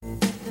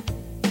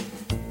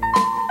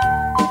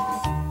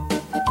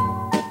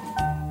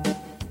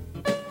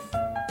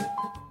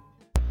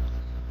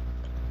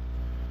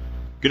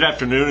Good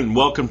afternoon and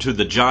welcome to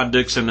the John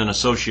Dixon and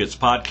Associates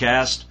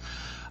podcast.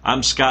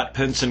 I'm Scott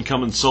Penson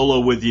coming solo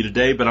with you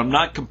today, but I'm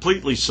not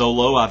completely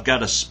solo. I've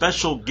got a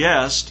special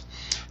guest.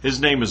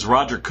 His name is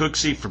Roger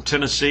Cooksey from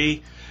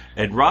Tennessee,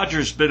 and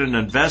Roger's been an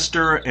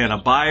investor and a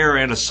buyer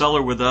and a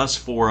seller with us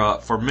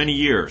for many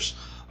years.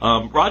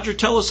 Roger,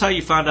 tell us how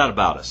you found out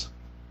about us.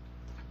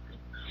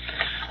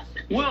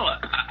 Well,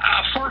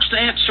 I first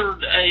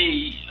answered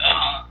I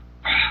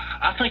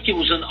think it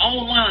was an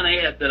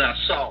online ad that I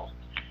saw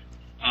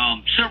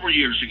several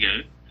years ago,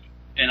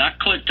 and I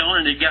clicked on it,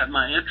 and it got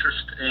my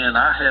interest, and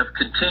I have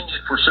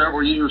continued for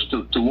several years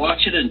to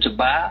watch it and to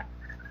buy.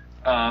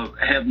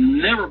 Have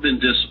never been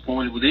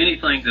disappointed with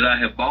anything that I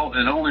have bought,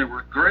 and only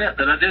regret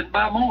that I didn't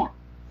buy more.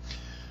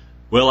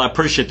 Well, I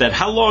appreciate that.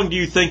 How long do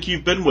you think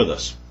you've been with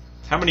us?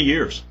 How many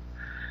years?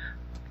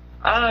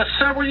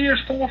 Several years,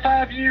 4 or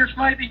 5 years,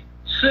 maybe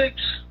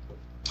 6.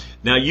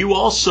 Now, you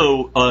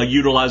also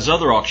utilize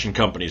other auction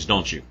companies,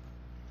 don't you?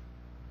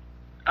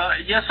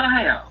 Yes,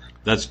 I have.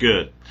 That's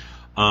good.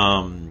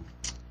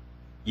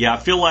 Yeah, I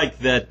feel like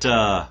that.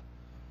 And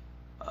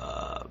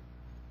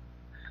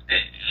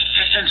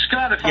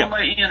Scott, if I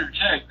may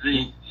interject,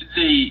 the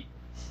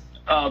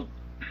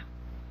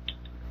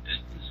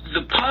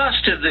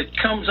positive that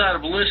comes out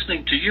of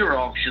listening to your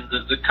auction,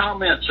 the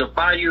comments of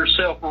 "buy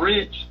yourself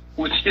rich,"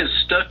 which is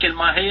stuck in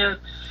my head,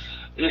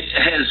 it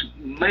has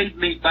made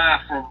me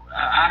buy from.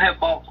 I have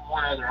bought from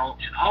one other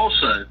auction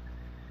also.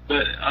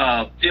 But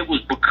it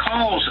was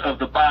because of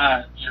the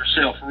buy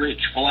yourself rich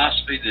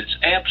philosophy that's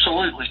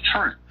absolutely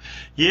true.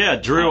 Yeah,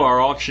 Drew,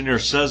 our auctioneer,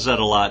 says that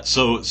a lot.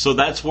 So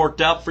that's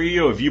worked out for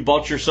you? Have you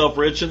bought yourself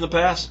rich in the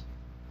past?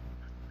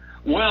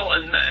 Well,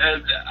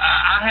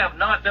 I have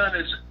not done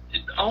it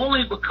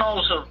only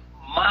because of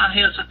my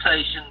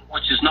hesitation,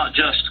 which is not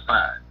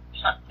justified.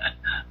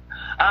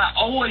 I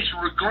always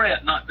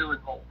regret not doing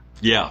more.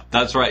 Yeah,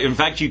 that's right. In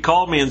fact, you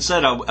called me and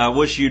said, I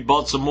wish you'd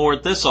bought some more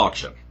at this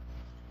auction.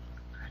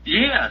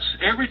 Yes,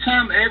 every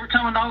time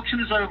an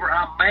auction is over,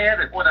 I'm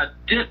mad at what I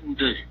didn't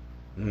do,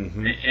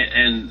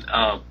 and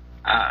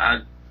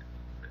I.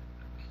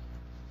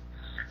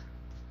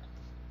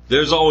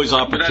 There's always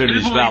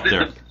opportunities out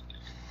there.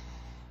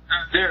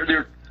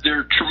 There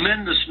are a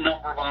tremendous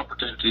number of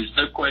opportunities,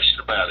 no question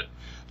about it.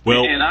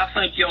 Well, and I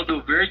think y'all do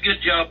a very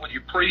good job with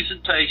your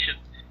presentation,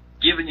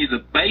 giving you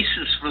the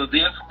basis for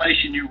the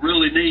information you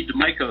really need to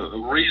make a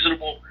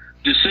reasonable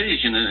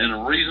decision and a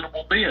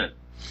reasonable bid.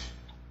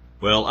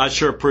 Well, I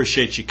sure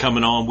appreciate you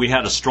coming on. We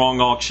had a strong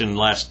auction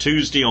last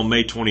Tuesday on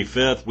May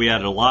 25th. We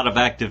had a lot of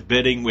active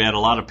bidding. We had a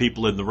lot of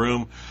people in the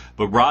room.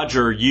 But,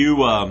 Roger,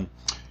 you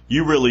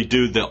really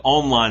do the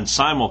online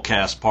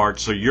simulcast part,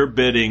 so you're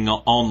bidding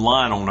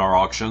online on our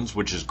auctions,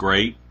 which is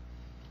great.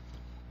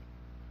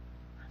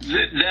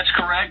 That's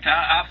correct.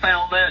 I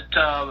found that,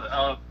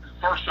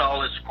 first of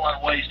all, it's quite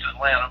a ways to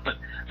Atlanta, but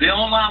the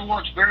online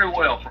works very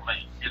well for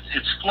me.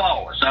 It's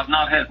flawless. I've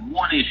not had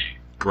one issue.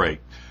 Great.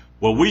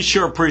 Well, we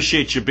sure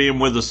appreciate you being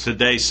with us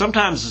today.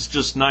 Sometimes it's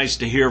just nice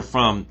to hear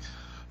from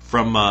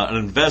an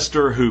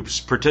investor who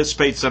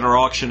participates in our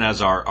auction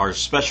as our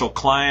special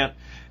client,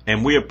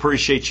 and we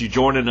appreciate you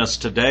joining us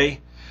today.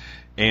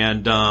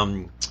 And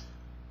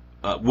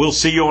we'll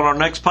see you on our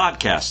next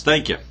podcast.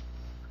 Thank you.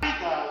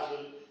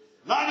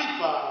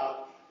 90,095,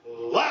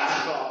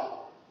 last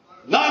call.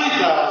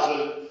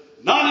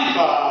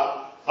 90,095,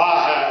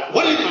 I have.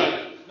 What do you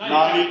think?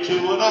 92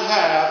 and a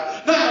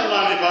half. Now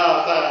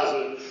 95,000.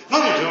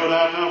 92 and a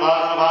half,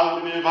 95,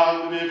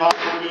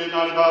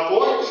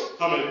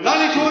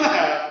 92 and a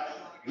half,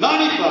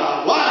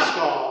 95, last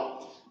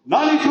call,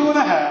 92 and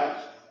a half,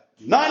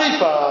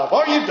 95,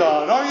 are you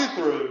done, are you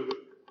through,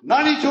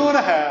 92 and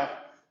a half,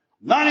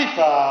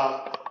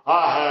 95,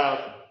 I have,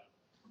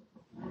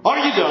 are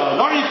you done,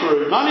 are you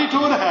through, 92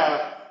 and a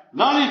half,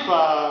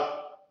 95,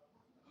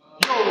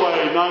 your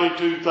way,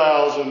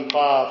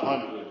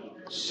 92,500.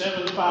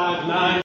 759.